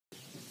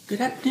Good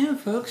afternoon,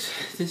 folks.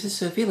 This is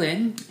Sophie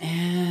Lynn,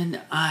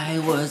 and I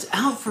was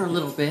out for a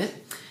little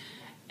bit,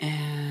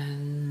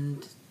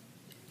 and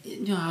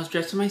I was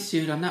dressed in my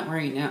suit. I'm not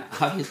wearing it now.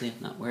 Obviously, I'm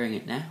not wearing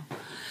it now,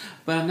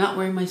 but I'm not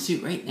wearing my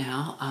suit right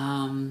now.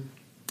 I'm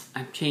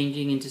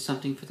changing into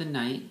something for the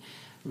night.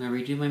 I'm gonna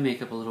redo my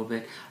makeup a little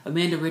bit.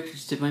 Amanda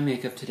Richards did my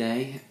makeup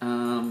today,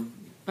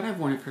 but I've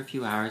worn it for a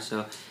few hours,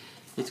 so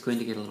it's going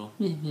to get a little,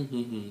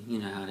 you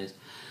know how it is.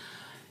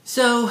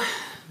 So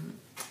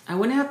I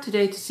went out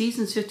today to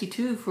Seasons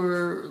 52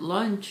 for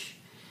lunch,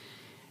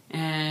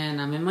 and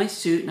I'm in my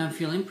suit and I'm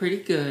feeling pretty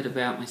good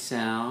about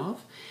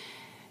myself.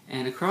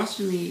 And across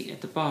from me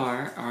at the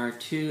bar are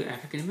two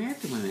African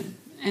American women,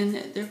 and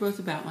they're both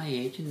about my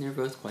age and they're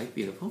both quite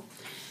beautiful.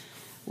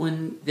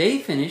 When they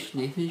finished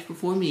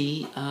before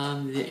me,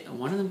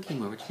 one of them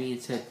came over to me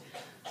and said,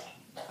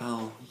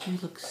 "Oh, you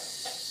look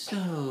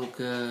so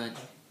good."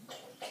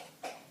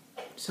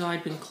 So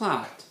I'd been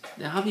clocked.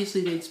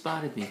 Obviously they'd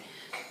spotted me.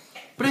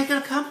 But I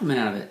got a compliment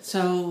out of it,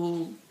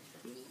 so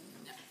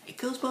it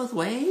goes both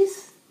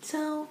ways.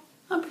 So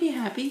I'm pretty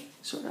happy,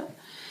 sort of.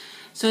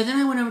 So then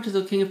I went over to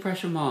the King of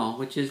Prussia Mall,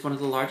 which is one of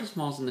the largest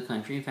malls in the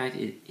country. In fact,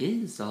 it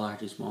is the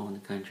largest mall in the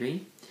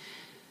country.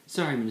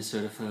 Sorry,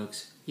 Minnesota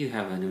folks. You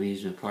have an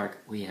amusement park.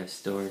 We have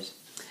stores.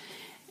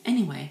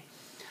 Anyway,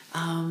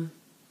 I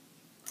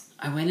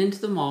went into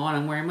the mall, and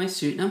I'm wearing my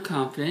suit, and I'm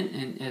confident.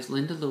 And as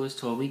Linda Lewis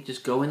told me,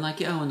 just go in like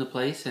you own the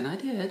place, and I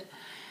did.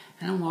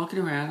 And I'm walking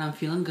around. I'm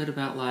feeling good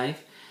about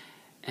life.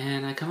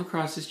 And I come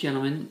across this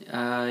gentleman,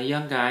 a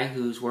young guy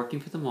who's working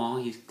for the mall.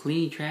 He's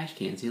cleaning trash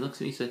cans. He looks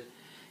at me and said,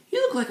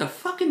 "You look like a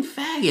fucking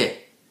faggot."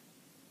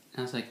 And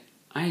I was like,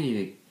 I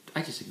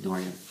just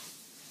ignored him.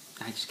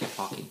 I just kept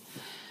walking.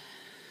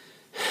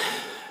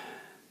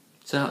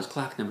 So that was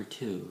clock number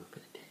 2 for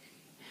the day.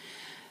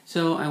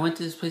 So I went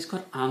to this place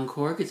called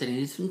Encore because I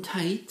needed some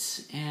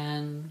tights.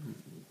 And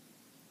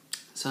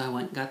so I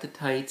went and got the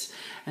tights.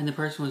 And the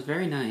person was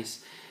very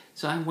nice.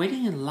 So I'm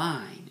waiting in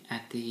line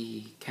at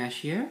the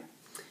cashier.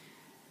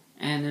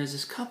 And there's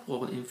this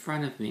couple in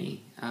front of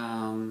me.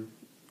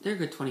 They're a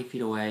good 20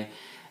 feet away.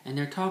 And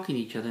they're talking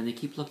to each other and they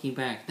keep looking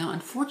back. Now,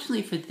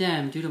 unfortunately for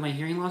them, due to my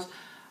hearing loss,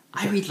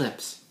 I read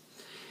lips.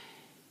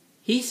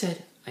 He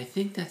said, "I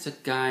think that's a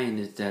guy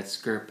in that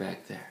skirt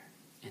back there."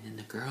 And then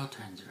the girl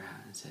turns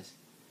around and says,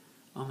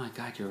 "Oh my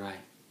God, you're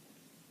right."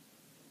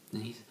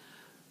 And he said,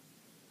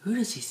 "Who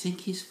does he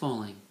think he's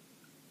fooling?"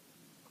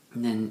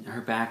 And then her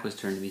back was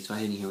turned to me, so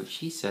I didn't hear what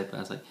she said. But I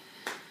was like,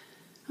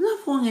 "I'm not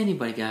fooling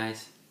anybody,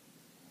 guys.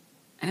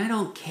 And I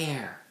don't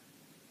care.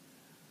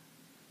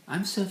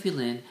 I'm Sophie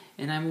Lynn,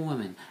 and I'm a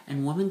woman.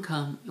 And women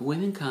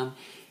come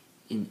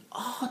in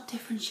all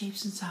different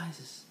shapes and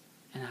sizes.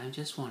 And I'm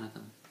just one of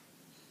them.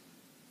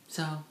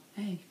 So,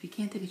 hey, if you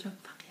can't take a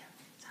joke, fuck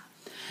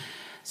yeah."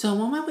 So I'm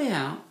on my way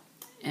out,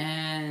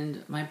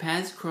 and my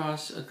paths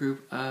cross a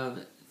group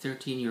of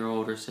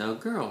 13-year-old or so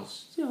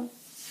girls,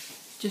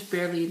 just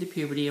barely into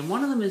puberty. And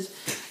one of them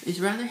is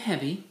rather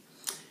heavy,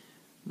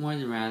 more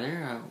than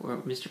rather, or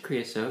Mr.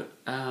 Creosote,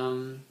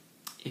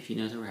 if you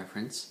know the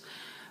reference.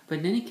 But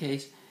in any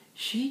case,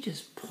 she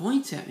just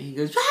points at me and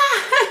goes,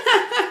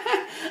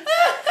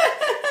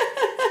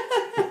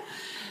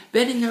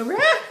 bending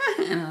over,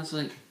 and I was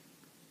like,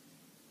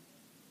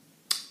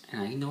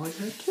 and I ignored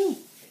her too.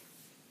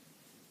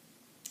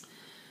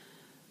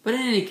 But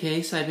in any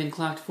case, I've been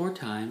clocked 4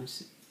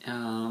 times,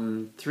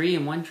 3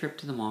 in one trip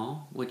to the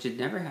mall, which had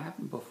never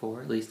happened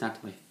before, at least not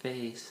to my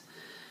face.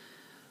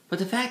 But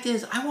the fact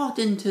is, I walked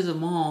into the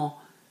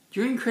mall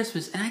during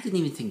Christmas, and I didn't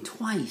even think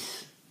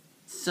twice.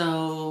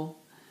 So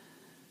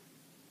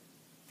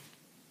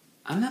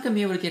I'm not going to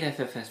be able to get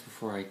FFS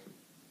before I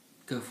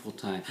go full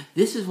time.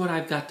 This is what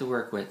I've got to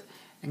work with.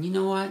 And you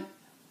know what?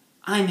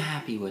 I'm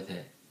happy with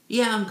it.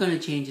 Yeah, I'm going to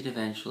change it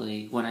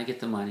eventually when I get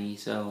the money,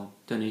 so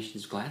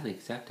donations gladly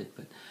accepted.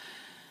 But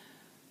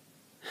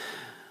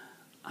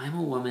I'm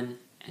a woman,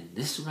 and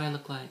this is what I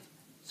look like,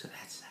 so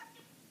that's that.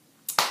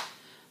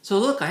 So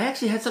look, I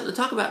actually had something to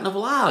talk about in the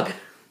vlog.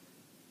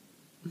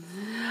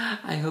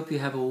 I hope you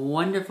have a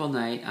wonderful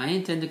night. I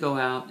intend to go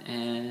out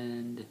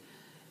and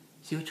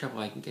see what trouble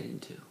I can get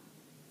into.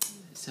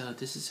 So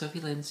this is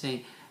Sophie Lynn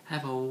saying,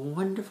 have a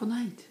wonderful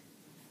night.